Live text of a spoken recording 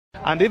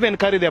and even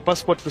carry their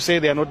passport to say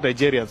they are not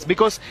Nigerians,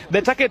 because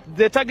the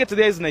target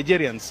there is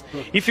Nigerians.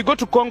 If you go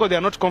to Congo, they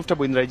are not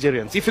comfortable with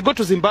Nigerians. If you go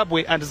to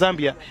Zimbabwe and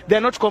Zambia, they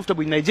are not comfortable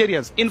with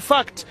Nigerians. In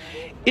fact,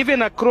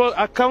 even a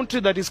country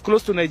that is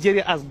close to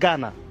Nigeria as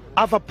Ghana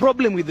have a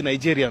problem with the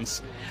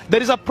Nigerians.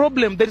 There is a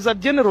problem, there is a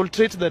general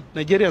trait that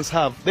Nigerians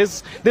have.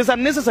 There's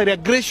unnecessary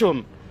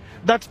aggression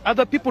that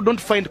other people don't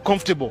find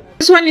comfortable.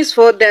 This one is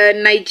for the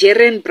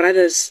Nigerian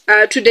brothers.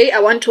 Today I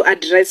want to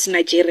address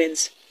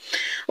Nigerians.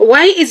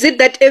 Why is it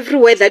that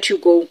everywhere that you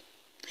go,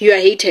 you are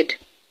hated?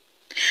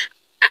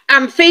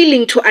 I'm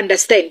failing to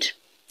understand.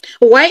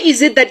 Why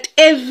is it that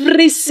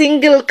every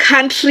single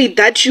country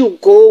that you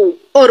go,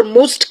 or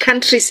most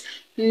countries,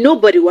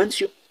 nobody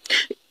wants you?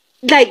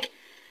 Like,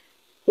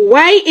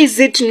 why is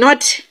it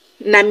not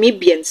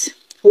Namibians?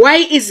 Why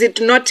is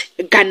it not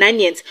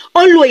Ghanaians?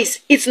 Always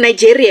it's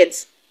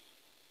Nigerians.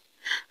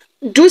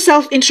 Do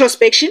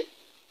self-introspection,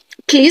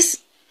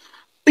 please.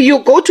 You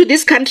go to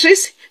these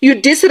countries, you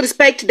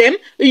disrespect them,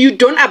 you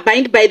don't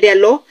abide by their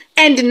law,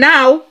 and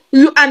now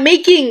you are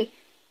making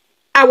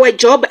our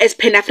job as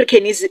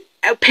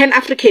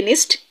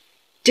Pan-Africanist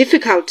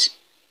difficult.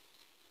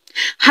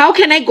 How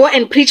can I go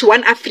and preach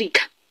one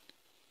Africa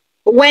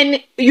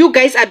when you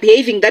guys are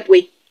behaving that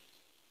way?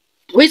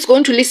 Who is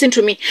going to listen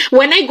to me?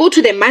 When I go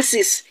to the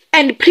masses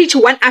and preach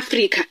one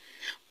Africa,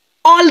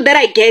 all that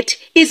I get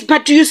is,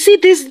 but do you see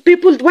these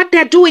people, what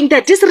they're doing?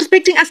 They're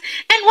disrespecting us.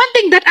 And one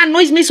thing that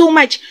annoys me so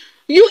much,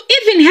 you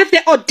even have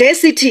the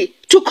audacity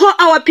to call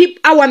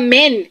our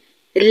men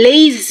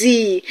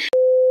lazy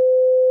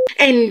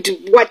and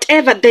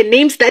whatever the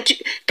names that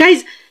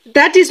guys,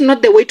 that is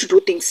not the way to do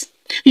things.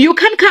 You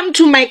can't come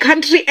to my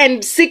country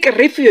and seek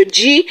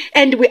refugee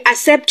and we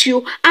accept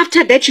you.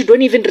 After that, you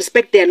don't even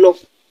respect their law.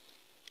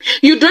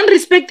 You don't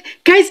respect,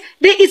 guys.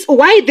 There is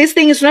why this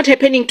thing is not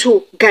happening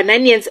to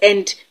Ghanaians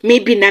and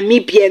maybe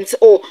Namibians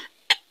or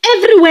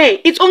everywhere.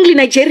 It's only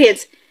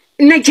Nigerians.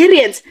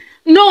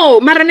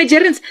 No, Mara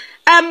Nigerians.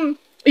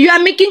 You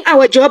are making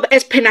our job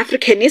as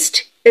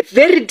Pan-Africanist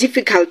very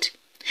difficult.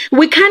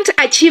 We can't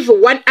achieve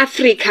one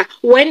Africa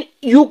when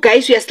you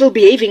guys are still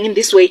behaving in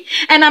this way.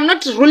 And I'm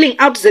not ruling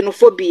out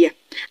xenophobia.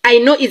 I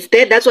know it's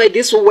there. That's why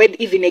this word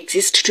even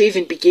exists to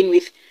even begin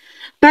with.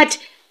 But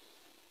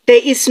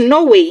there is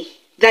no way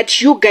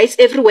that you guys,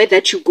 everywhere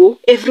that you go,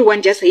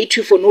 everyone just hates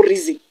you for no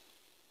reason.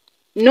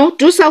 No,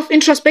 do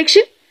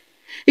self-introspection.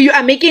 You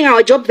are making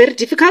our job very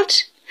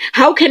difficult.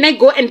 How can I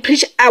go and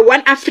preach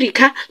one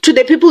Africa to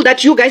the people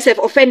that you guys have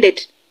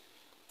offended?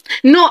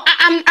 No,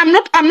 I'm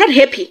not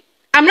happy.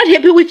 I'm not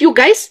happy with you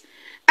guys.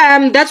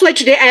 That's why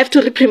today I have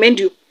to reprimand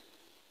you.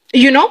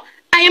 You know,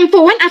 I am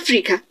for one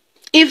Africa.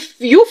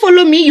 If you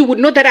follow me, you would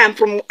know that I'm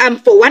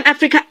for one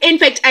Africa. In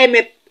fact, I am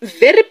a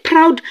very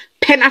proud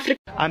Pan-African.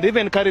 And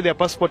even carry their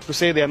passport to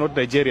say they are not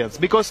Nigerians,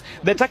 because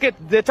the target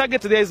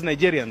there is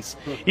Nigerians.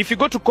 If you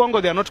go to Congo,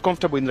 they are not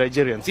comfortable with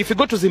Nigerians. If you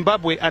go to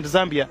Zimbabwe and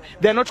Zambia,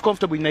 they are not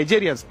comfortable with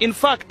Nigerians. In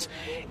fact,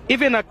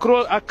 even a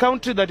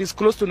country that is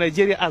close to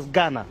Nigeria as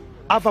Ghana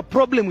have a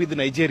problem with the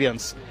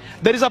Nigerians.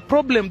 There is a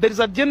problem, there is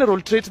a general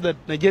trait that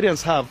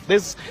Nigerians have.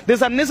 There's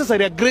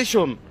unnecessary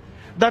aggression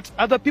that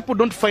other people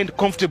don't find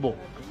comfortable.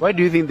 Why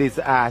do you think there's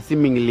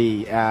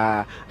seemingly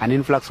an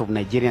influx of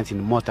Nigerians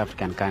in most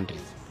African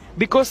countries?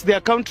 Because their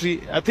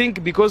country, I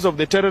think because of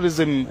the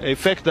terrorism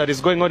effect that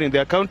is going on in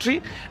their country,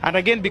 and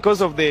again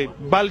because of the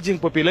bulging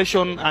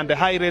population and the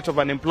high rate of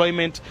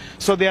unemployment,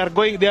 so they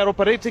are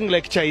operating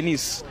like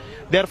Chinese.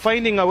 They are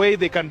finding a way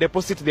they can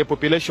deposit their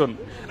population.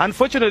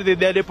 Unfortunately,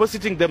 they are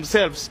depositing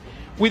themselves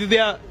with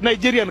their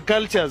Nigerian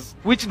cultures,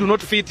 which do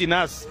not fit in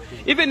us.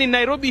 Even in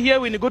Nairobi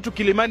here, when you go to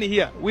Kilimani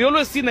here, we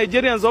always see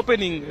Nigerians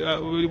opening,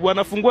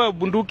 wanafungua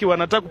bunduki,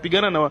 wanataka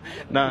kupigana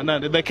na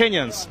the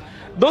Kenyans.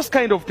 Those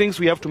kind of things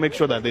we have to make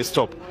sure that they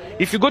stop.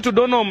 If you go to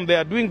Donholm, they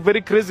are doing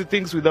very crazy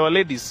things with our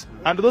ladies,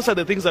 and those are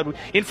the things that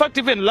in fact,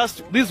 even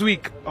this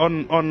week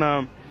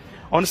on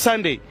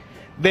Sunday,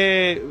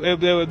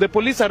 the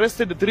police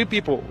arrested 3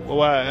 people.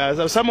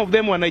 Some of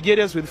them were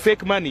Nigerians with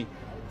fake money.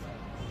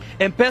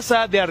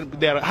 M-Pesa,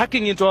 they are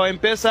hacking into our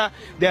M-Pesa.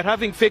 They are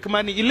having fake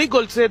money,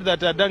 illegal trade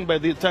that are done by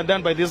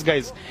these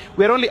guys.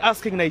 We are only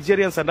asking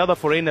Nigerians and other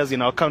foreigners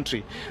in our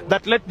country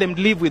that let them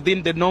live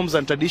within the norms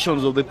and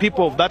traditions of the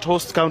people of that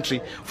host country,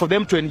 for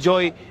them to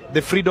enjoy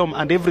the freedom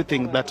and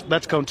everything that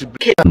that country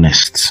brings.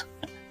 Honest,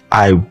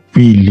 I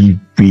really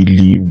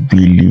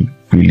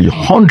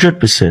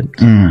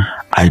 100%.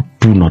 I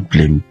do not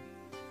blame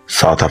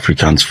South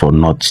Africans for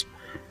not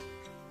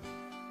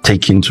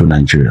taking to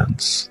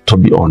Nigerians, to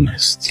be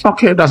honest.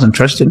 Okay, that's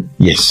interesting.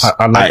 Yes.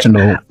 I'd like to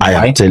know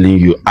I am telling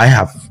you, I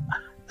have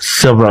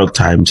several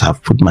times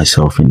have put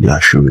myself in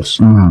their shoes.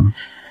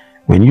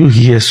 When you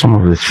hear some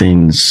of the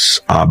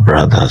things our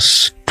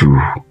brothers do,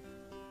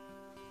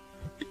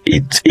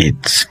 it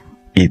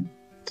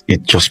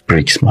just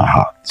breaks my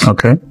heart.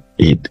 Okay.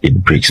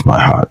 It breaks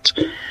my heart.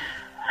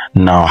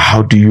 Now,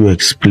 how do you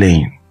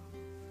explain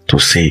to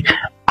say,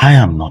 I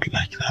am not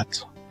like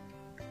that?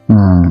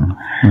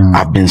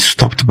 I've been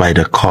stopped by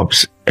the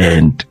cops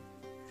and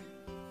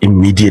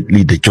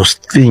immediately they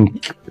just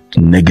think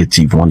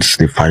negative once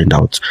they find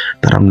out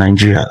that I'm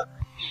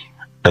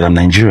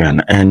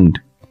Nigerian. And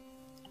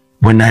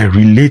when I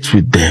relate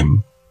with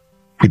them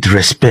with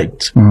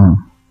respect,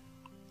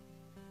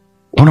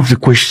 one of the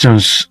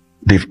questions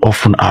they've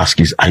often asked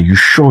is, are you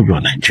sure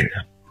you're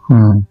Nigerian?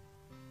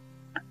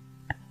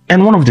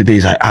 And one of the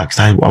days I asked,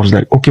 I was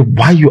like, okay,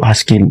 why are you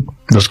asking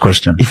this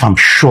question if I'm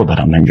sure that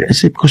I'm Nigerian? I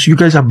said, because you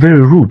guys are very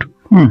rude.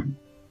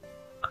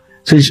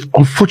 Says,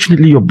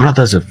 unfortunately, your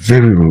brothers are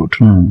very rude.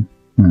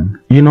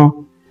 You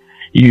know,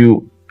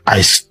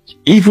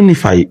 even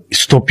if I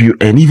stop you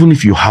and even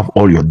if you have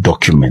all your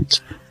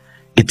documents,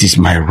 it is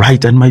my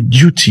right and my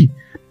duty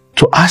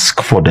to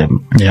ask for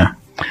them. Yeah.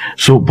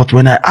 So, but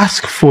when I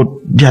ask for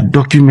their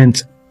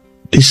documents,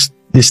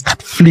 they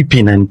start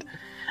flipping and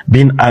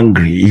being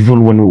angry.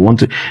 Even when we want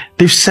to,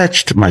 they've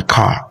searched my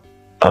car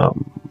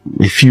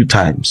a few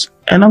times,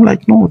 and I'm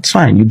like, no, it's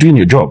fine. You're doing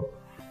your job.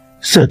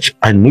 Search.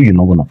 I know you're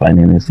not going to find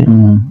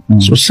anything.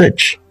 So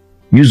search.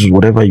 Use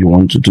whatever you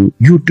want to do.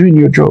 You're doing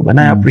your job, and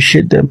I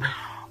appreciate them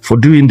for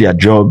doing their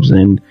jobs.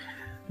 And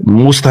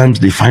most times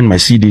they find my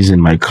CDs in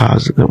my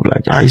cars. They're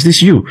like, is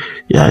this you?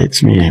 Yeah,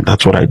 it's me.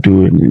 That's what I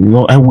do. And, you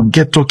know, I would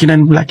get talking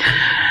and be like,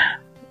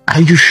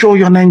 are you sure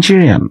you're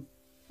Nigerian?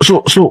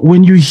 So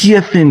when you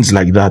hear things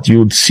like that, you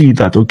would see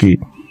that, okay,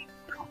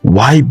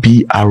 why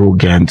be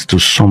arrogant to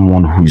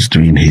someone who is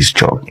doing his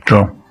job?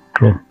 True.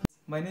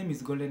 My name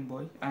is Golden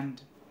Boy, and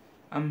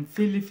I'm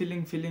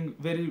feeling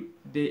very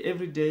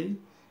every day,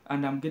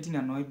 and I'm getting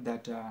annoyed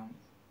that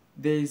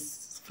there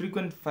is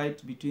frequent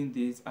fight between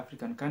these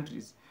African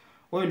countries.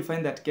 Where you'll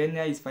find that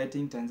Kenya is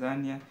fighting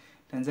Tanzania,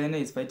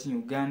 Tanzania is fighting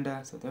Uganda,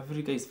 South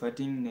Africa is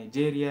fighting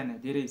Nigeria,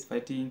 Nigeria is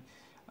fighting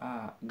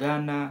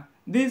Ghana.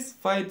 These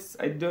fights,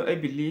 I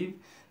believe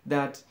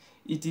that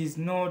it is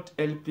not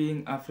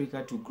helping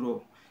Africa to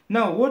grow.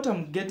 Now, what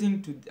I'm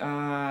getting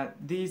to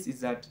this is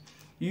that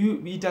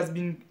it has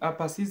been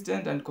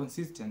persistent and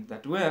consistent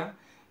that where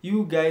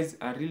you guys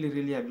are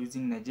really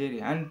abusing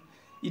Nigeria, and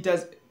it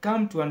has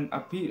come to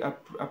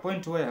a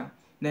point where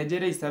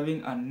Nigeria is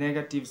having a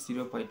negative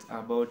stereotype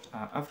about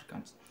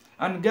Africans.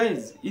 And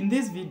guys, in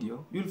this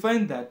video, you'll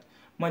find that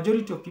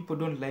majority of people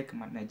don't like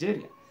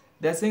Nigeria.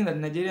 They're saying that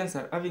Nigerians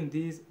are having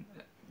this.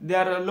 There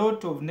are a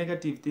lot of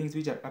negative things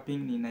which are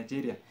happening in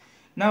Nigeria.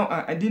 Now,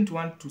 I didn't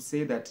want to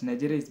say that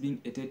Nigeria is being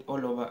hated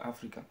all over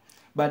Africa,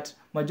 but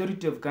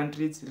majority of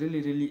countries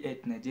really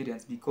hate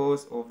Nigerians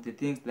because of the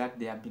things that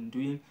they have been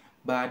doing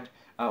bad,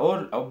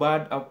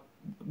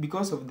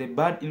 because of the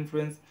bad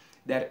influence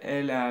that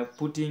are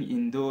putting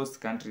in those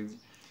countries.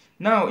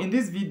 Now, in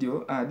this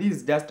video, this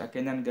is just a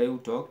Kenyan guy who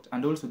talked,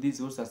 and also this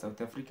is also a South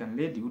African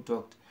lady who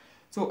talked.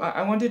 So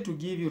I wanted to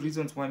give you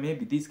reasons why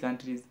maybe these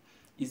countries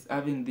is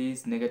having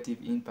this negative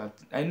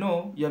impact. I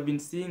know you have been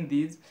seeing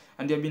this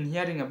and you have been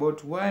hearing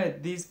about why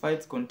these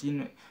fights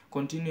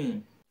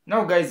continuing.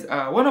 Now guys,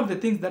 one of the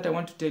things that I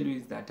want to tell you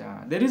is that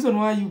the reason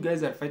why you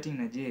guys are fighting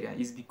Nigeria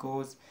is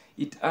because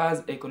it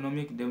has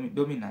economic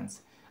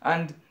dominance,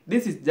 and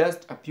this is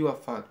just a pure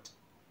fact.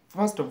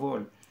 First of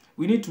all,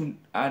 we need to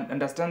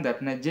understand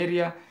that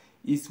Nigeria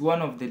is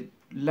one of the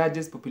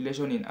largest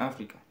population in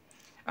Africa.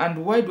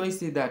 And why do I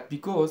say that?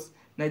 Because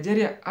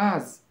Nigeria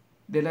has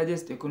the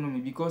largest economy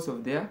because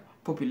of their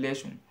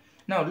population.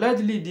 Now,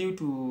 largely due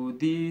to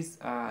this,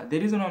 the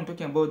reason why I'm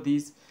talking about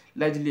this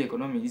largely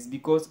economy is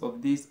because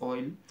of this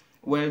oil,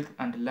 wealth,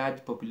 and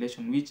large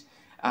population, which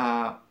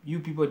you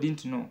people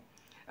didn't know.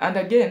 And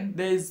again,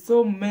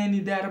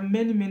 there are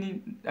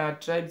many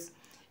tribes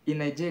in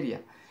Nigeria.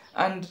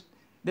 And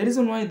the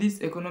reason why this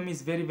economy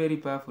is very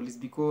powerful is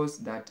because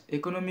that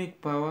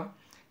economic power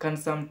can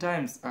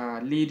sometimes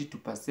lead to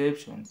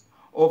perceptions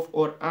of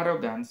or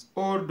arrogance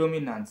or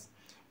dominance,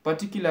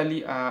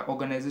 particularly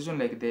organization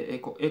like the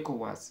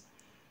ECOWAS.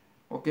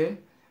 Okay,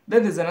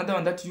 then there's another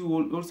one that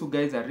you also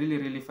guys are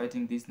really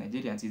fighting these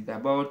Nigerians is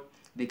about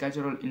the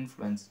cultural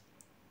influence.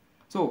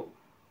 So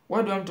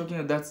why do I'm talking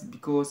about that?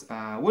 Because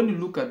when you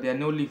look at their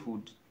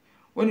Nollywood,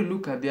 when you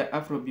look at their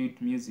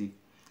Afrobeat music,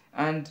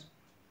 and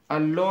a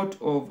lot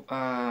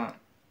of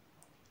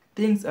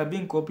things are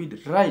being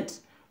copied right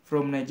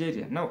from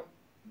Nigeria. Now,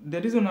 the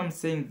reason I'm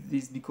saying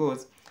this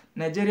because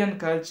Nigerian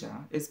culture,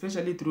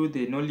 especially through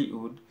the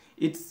Nollywood,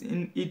 it's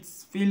in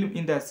its film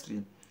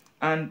industry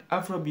and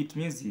Afrobeat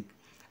music,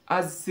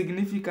 has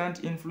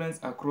significant influence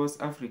across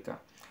Africa.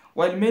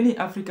 While many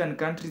African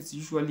countries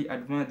usually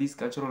admire this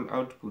cultural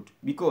output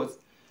because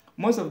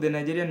most of the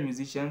Nigerian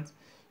musicians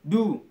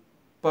do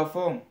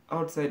perform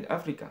outside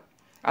Africa.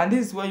 And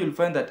this is why you'll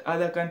find that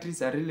other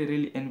countries are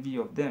really envy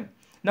of them.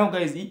 Now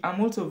guys,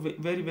 I'm also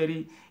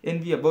very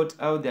envy about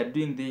how they're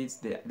doing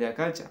their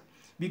culture.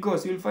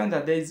 Because you'll find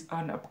that there is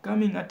an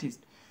upcoming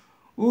artist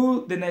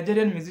who the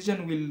Nigerian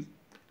musician will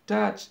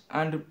touch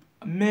and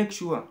make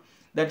sure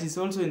that is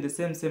also in the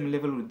same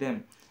level with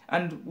them.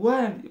 And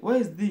why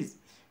is this?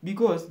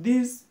 Because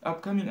these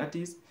upcoming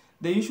artists,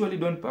 they usually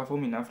don't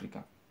perform in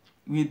Africa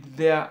with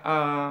their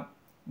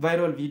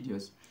viral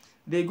videos.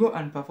 They go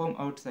and perform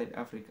outside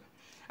Africa.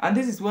 And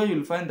this is why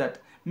you'll find that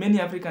many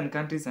African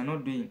countries are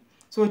not doing.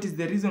 So it is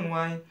the reason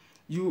why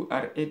you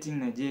are hating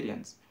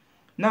Nigerians.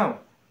 Now,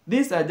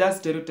 these are just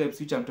stereotypes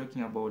which I'm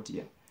talking about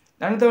here.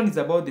 Another one is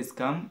about the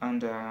scam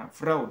and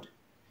fraud.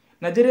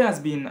 Nigeria has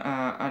been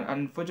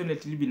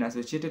unfortunately been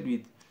associated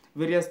with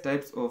various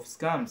types of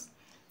scams,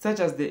 such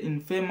as the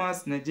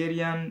infamous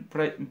Nigerian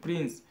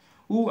prince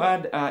who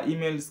had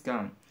email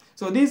scam.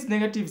 So these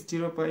negative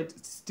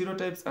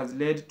stereotypes has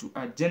led to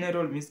a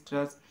general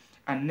mistrust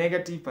and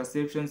negative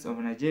perceptions of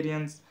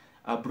Nigerians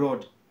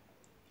abroad.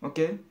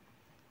 Okay?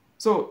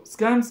 So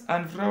scams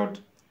and fraud,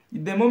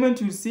 the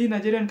moment you see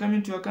Nigerian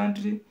coming to your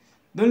country,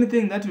 the only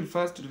thing that you'll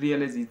first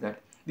realize is that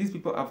these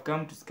people have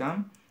come to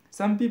scam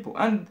some people.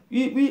 And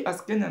we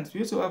as Kenyans,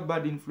 we also have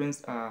bad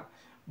influence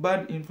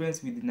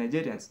with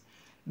Nigerians.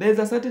 There's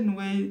a certain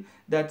way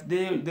that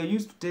they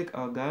used to take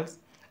our girls,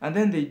 and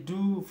then they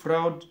do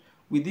fraud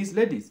with these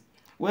ladies,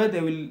 where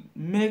they will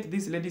make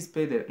these ladies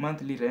pay their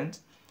monthly rent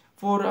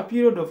for a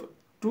period of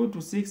 2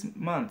 to 6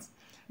 months.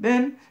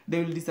 Then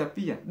they will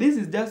disappear. This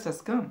is just a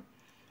scam.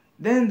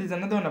 Then there's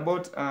another one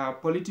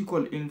about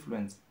political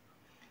influence.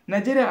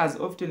 Nigeria has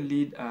often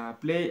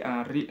play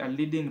a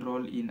leading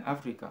role in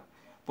Africa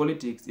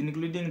politics,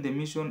 including the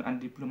mission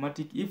and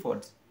diplomatic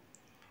efforts.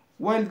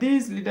 While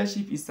this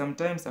leadership is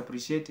sometimes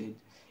appreciated,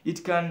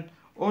 it can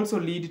also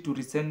lead to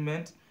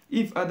resentment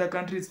if other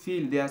countries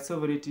feel their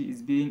sovereignty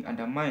is being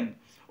undermined,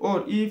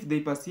 or if they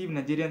perceive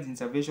Nigerians'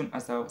 intervention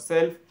as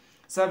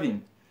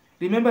self-serving.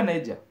 Remember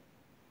Niger.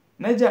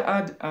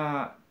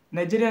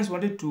 Nigerians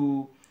wanted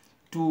to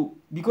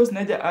because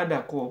Niger had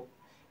a coup,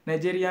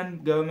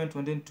 Nigerian government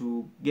wanted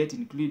to get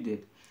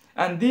included.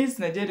 And these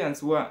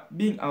Nigerians were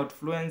being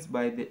influenced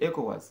by the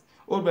ECOWAS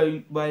or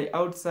by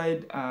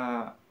outside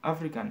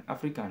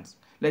Africans,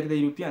 like the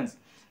Europeans.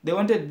 They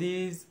wanted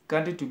this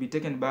country to be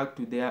taken back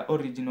to their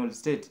original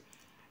state.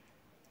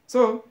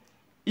 So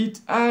it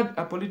had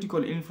a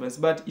political influence,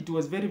 but it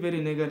was very,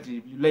 very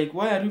negative. Like,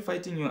 why are you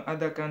fighting your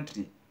other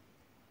country?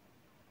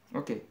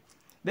 Okay.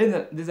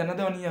 Then there's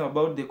another one here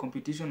about the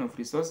competition of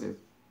resources.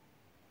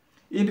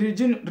 In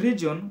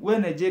region where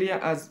Nigeria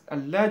has a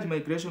large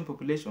migration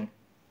population,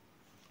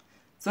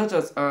 such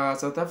as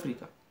South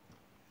Africa,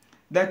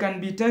 there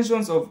can be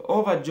tensions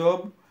over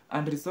job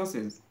and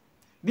resources.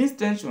 These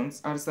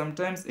tensions are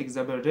sometimes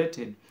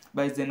exacerbated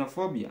by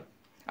xenophobia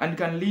and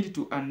can lead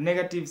to a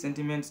negative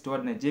sentiment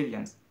toward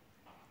Nigerians.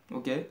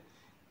 Okay?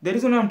 The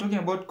reason I'm talking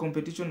about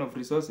competition of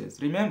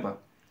resources, remember,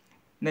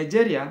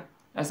 Nigeria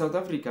and South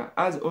Africa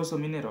has also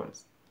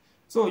minerals.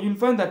 So you'll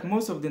find that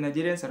most of the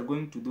Nigerians are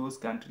going to those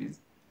countries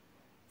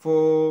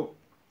for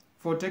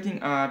taking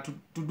to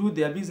do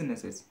their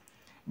businesses.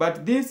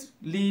 But this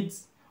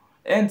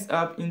ends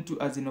up into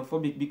a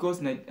xenophobic because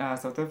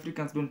South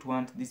Africans don't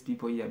want these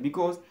people here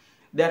because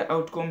they're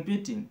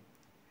outcompeting.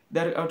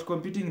 They're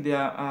outcompeting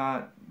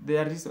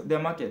their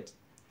market.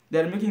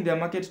 They're making their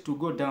market to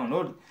go down,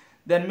 or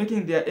they're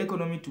making their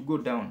economy to go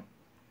down.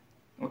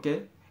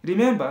 Okay?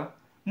 Remember,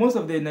 most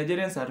of the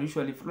Nigerians are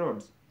usually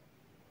frauds.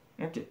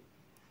 Okay.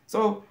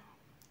 So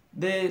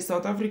the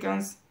South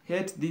Africans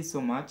hate this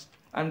so much,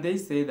 and they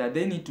say that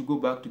they need to go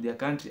back to their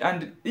country.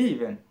 And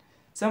even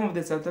some of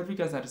the South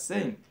Africans are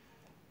saying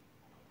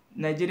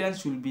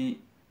Nigerians should be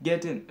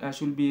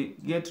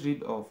get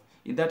rid of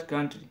in that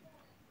country.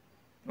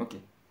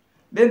 Okay.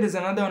 Then there's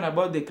another one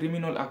about the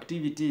criminal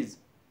activities.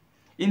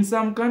 In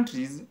some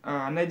countries,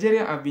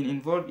 Nigeria have been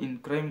involved in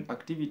crime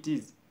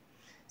activities,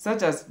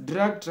 such as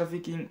drug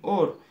trafficking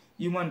or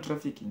human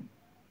trafficking.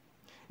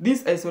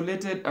 These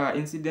isolated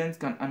incidents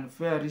can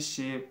unfairly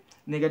shape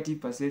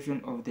negative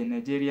perception of the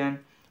Nigerian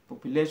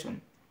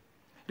population.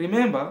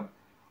 Remember,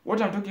 what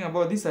I'm talking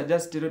about, these are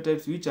just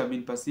stereotypes which have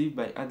been perceived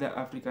by other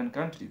African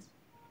countries.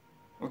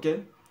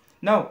 Okay?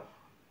 Now,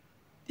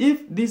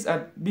 if these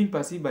are being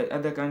perceived by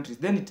other countries,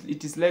 then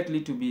it is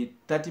likely to be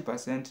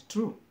 30%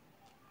 true.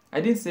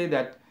 I didn't say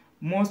that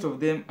most of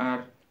them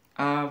are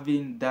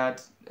having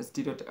that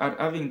stereotype, are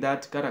having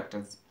that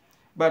characters.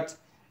 But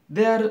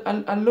there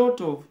are a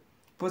lot of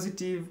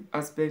positive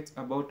aspects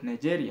about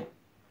Nigeria.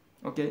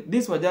 Okay?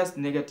 These were just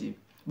negative.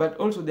 But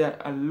also there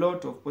are a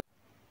lot of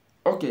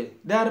okay,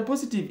 there are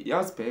positive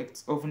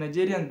aspects of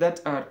Nigerians that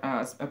are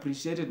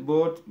appreciated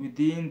both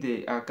within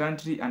the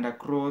country and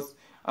across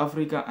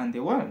Africa and the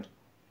world.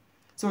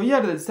 So here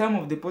are some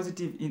of the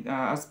positive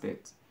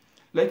aspects.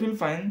 Like you'll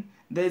find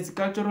there is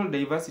cultural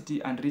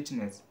diversity and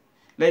richness.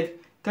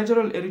 Like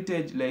cultural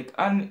heritage, like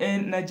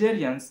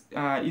Nigerians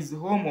is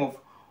home of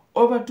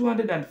over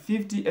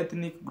 250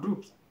 ethnic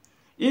groups,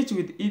 each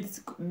with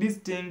its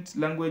distinct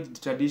language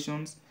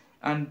traditions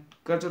and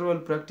cultural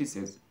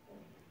practices.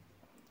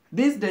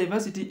 This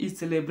diversity is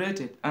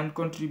celebrated and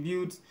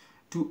contributes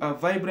to a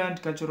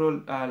vibrant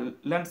cultural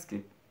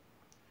landscape.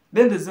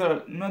 Then there's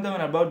another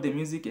one about the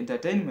music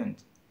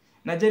entertainment.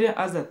 Nigeria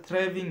has a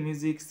thriving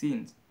music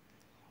scene,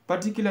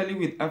 particularly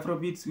with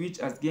Afrobeats, which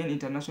has gained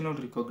international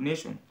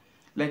recognition,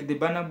 like the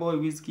Burna Boy,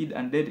 Wizkid,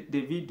 and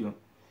Davido,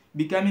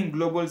 becoming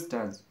global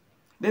stars.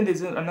 Then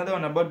there's another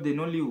one about the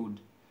Nollywood.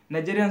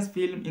 Nigeria's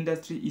film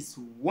industry is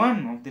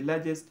one of the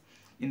largest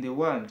in the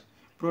world,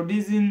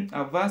 producing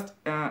a vast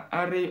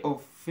array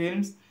of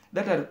films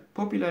that are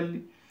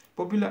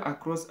popular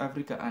across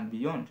Africa and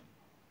beyond.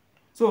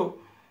 So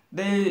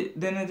the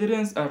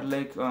Nigerians are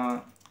like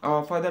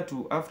our father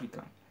to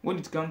Africa when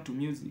it comes to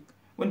music,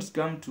 when it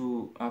comes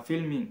to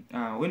filming,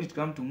 when it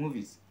comes to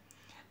movies.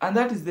 And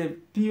that is the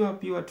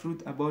pure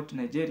truth about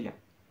Nigeria.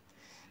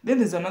 Then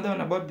there's another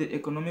one about the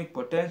economic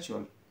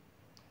potential.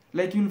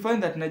 Like you'll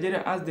find that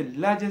Nigeria has the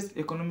largest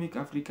economic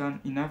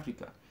in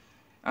Africa,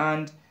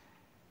 and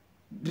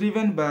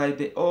driven by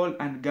the oil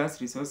and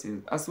gas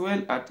resources, as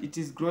well as it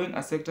is growing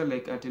a sector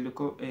like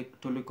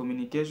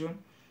telecommunication,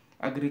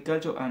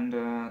 agriculture,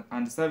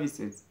 and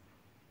services.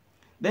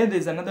 Then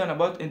there's another one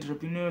about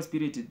entrepreneurial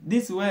spirit.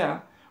 This is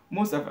where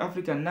most of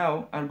Africa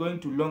now are going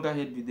to longer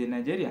ahead with the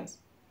Nigerians,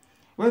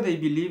 where they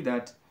believe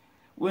that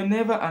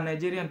whenever a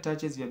Nigerian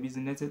touches your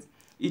businesses,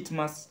 it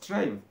must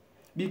thrive,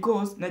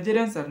 because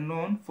Nigerians are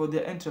known for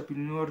their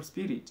entrepreneurial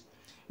spirit,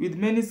 with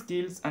many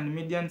skills and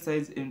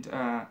medium-sized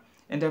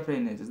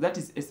enterprises, that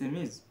is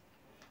SMEs,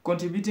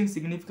 contributing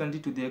significantly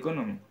to the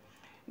economy.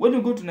 When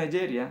you go to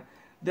Nigeria,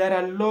 there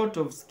are a lot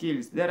of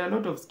skills. There are a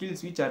lot of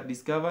skills which are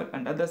discovered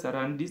and others are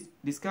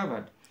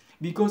undiscovered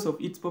because of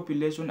its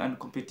population and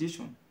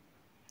competition.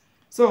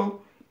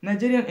 So,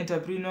 Nigerian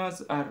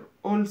entrepreneurs are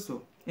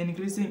also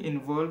increasingly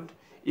involved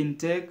in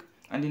tech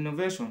and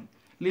innovation,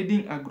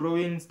 leading a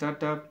growing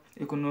startup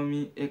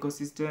economy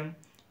ecosystem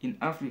in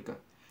Africa.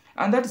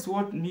 And that is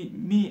what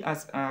me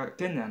as a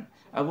Kenyan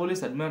I've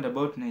always admired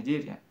about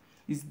Nigeria,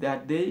 is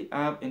that they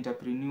have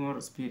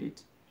entrepreneurial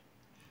spirit.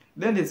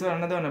 Then there's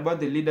another one about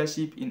the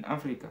leadership in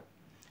Africa.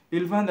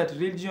 You'll find that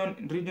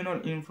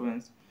regional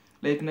influence,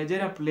 like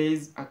Nigeria,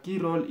 plays a key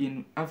role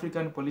in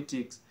African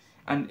politics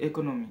and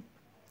economy.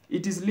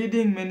 It is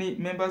leading many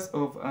members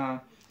of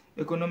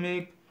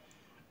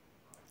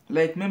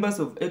members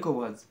of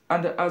ECOWAS,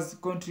 and has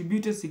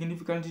contributed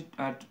significantly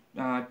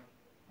to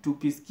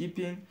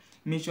peacekeeping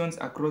missions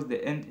across the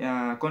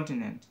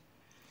continent.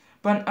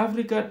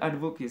 Pan-African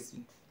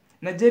advocacy.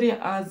 Nigeria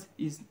has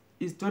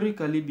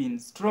historically been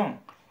strong,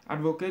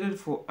 advocated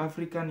for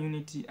African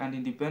unity and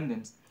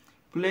independence,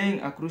 playing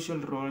a crucial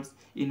role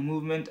in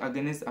movement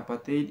against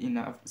apartheid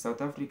in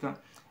South Africa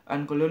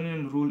and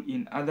colonial rule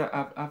in other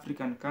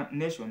African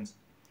nations.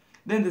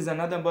 Then there's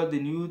another about the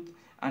youth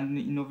and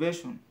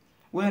innovation,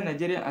 where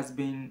Nigeria has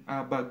been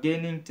a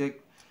bargaining tech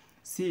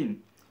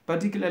scene,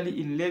 particularly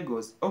in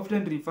Lagos,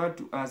 often referred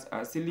to as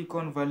a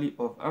Silicon Valley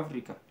of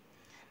Africa.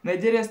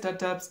 Nigeria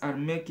startups are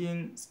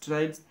making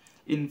strides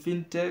in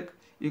fintech,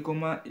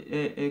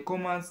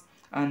 e-commerce,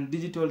 and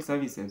digital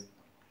services.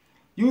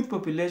 Youth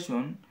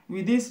population.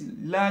 With this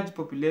large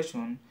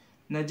population,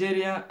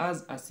 Nigeria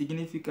has a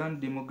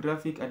significant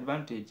demographic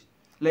advantage.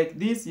 Like,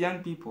 these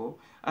young people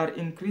are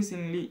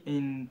increasingly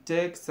in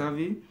tech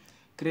savvy,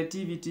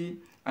 creativity,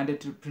 and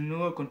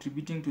entrepreneurial,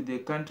 contributing to the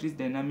country's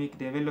dynamic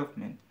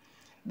development.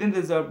 Then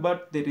there's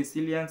about the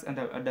resilience and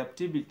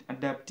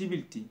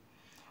adaptability,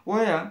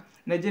 where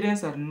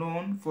Nigerians are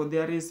known for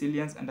their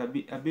resilience and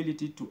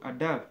ability to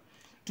adapt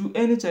to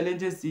any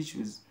challenges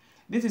issues.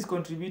 This is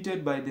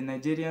contributed by the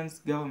Nigerian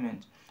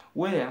government,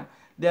 where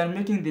they are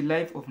making the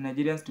life of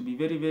Nigerians to be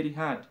very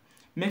hard,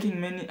 making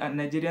many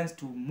Nigerians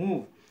to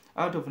move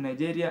out of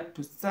Nigeria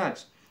to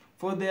search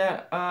for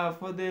their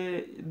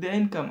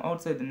income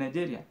outside the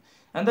Nigeria.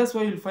 And that's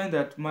why you'll find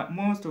that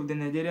most of the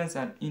Nigerians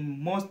are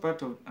in most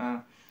part of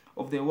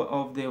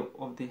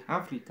the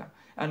Africa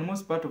and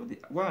most part of the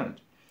world.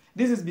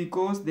 This is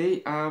because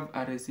they have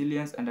a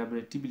resilience and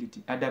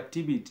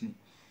adaptability.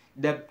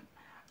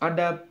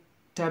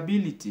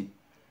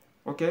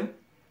 Okay,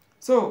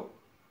 so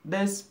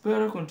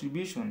diaspora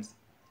contributions.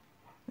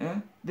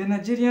 The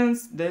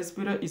Nigerians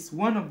diaspora is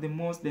one of the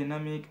most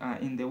dynamic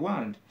in the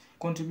world,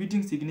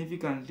 contributing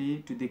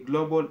significantly to the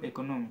global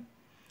economy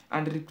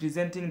and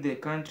representing the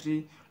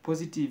country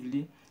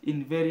positively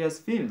in various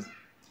fields,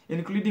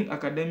 including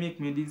academic,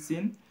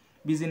 medicine,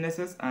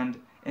 businesses, and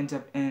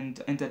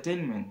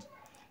entertainment.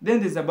 Then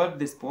there's about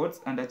the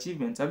sports and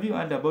achievements. Have you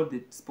heard about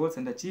the sports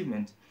and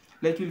achievements?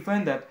 Like, you'll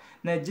find that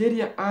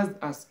Nigeria has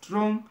a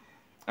strong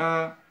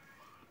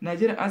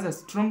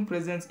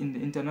presence in the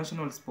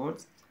international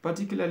sports,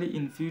 particularly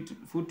in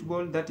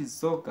football, that is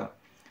soccer.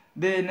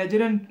 The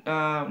Nigerian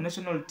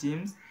national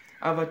teams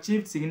have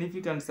achieved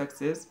significant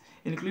success,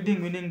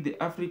 including winning the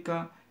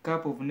Africa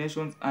Cup of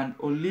Nations and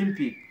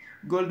Olympic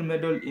gold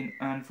medal in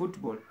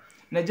football.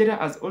 Nigeria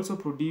has also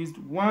produced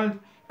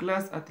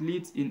world-class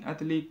athletes in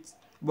athletics,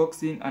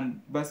 boxing,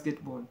 and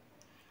basketball.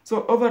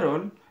 So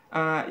overall,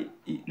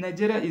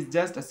 Nigeria is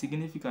just a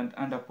significant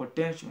and a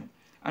potential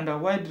and a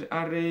wide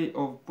array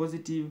of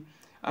positive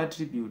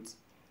attributes,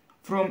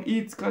 from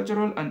its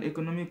cultural and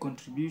economic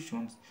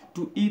contributions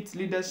to its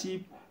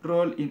leadership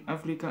role in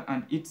Africa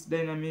and its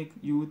dynamic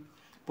youth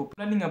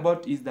population.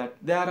 About is that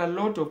there are a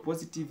lot of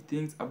positive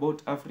things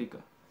about Africa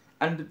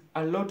and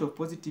a lot of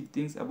positive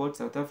things about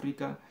South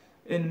Africa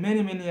and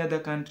many other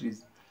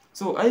countries.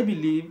 So I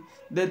believe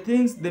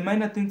the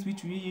minor things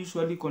which we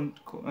usually count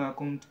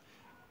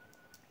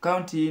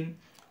in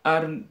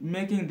are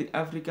making the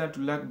Africa to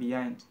lag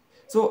behind.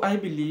 So I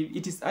believe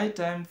it is high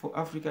time for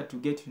Africa to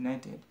get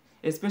united,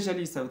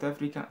 especially South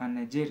Africa and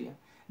Nigeria.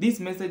 This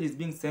message is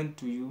being sent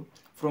to you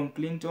from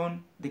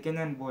Clinton, the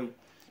Kenyan boy,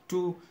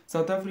 to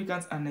South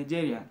Africans and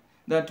Nigerians,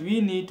 that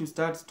we need to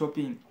start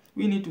stopping.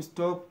 We need to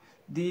stop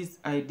this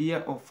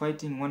idea of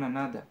fighting one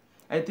another.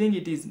 I think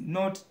it is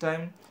not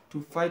time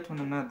to fight one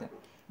another.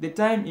 The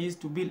time is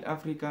to build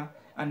Africa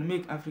and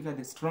make Africa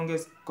the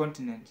strongest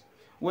continent,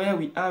 where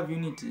we have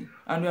unity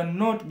and we are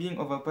not being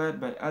overpowered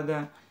by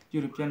other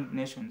European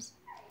nations,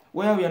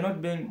 where we are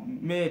not being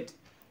made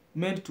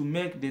to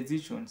make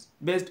decisions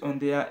based on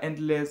their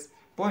endless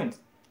points,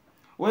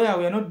 where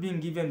we are not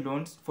being given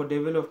loans for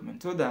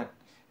development so that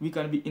we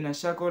can be in a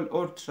shackle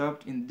or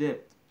trapped in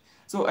debt.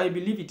 So I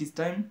believe it is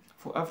time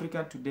for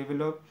Africa to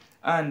develop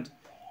and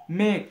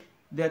make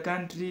their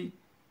country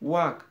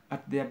work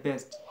at their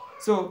best.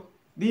 So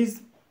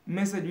this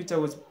message which I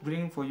was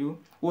bringing for you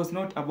was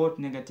not about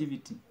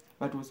negativity,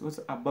 but was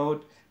also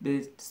about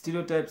the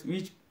stereotypes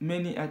which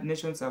many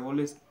nations have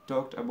always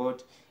talked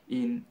about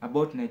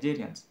about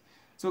Nigerians.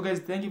 So guys,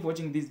 thank you for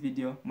watching this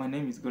video. My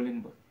name is Golden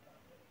Boy.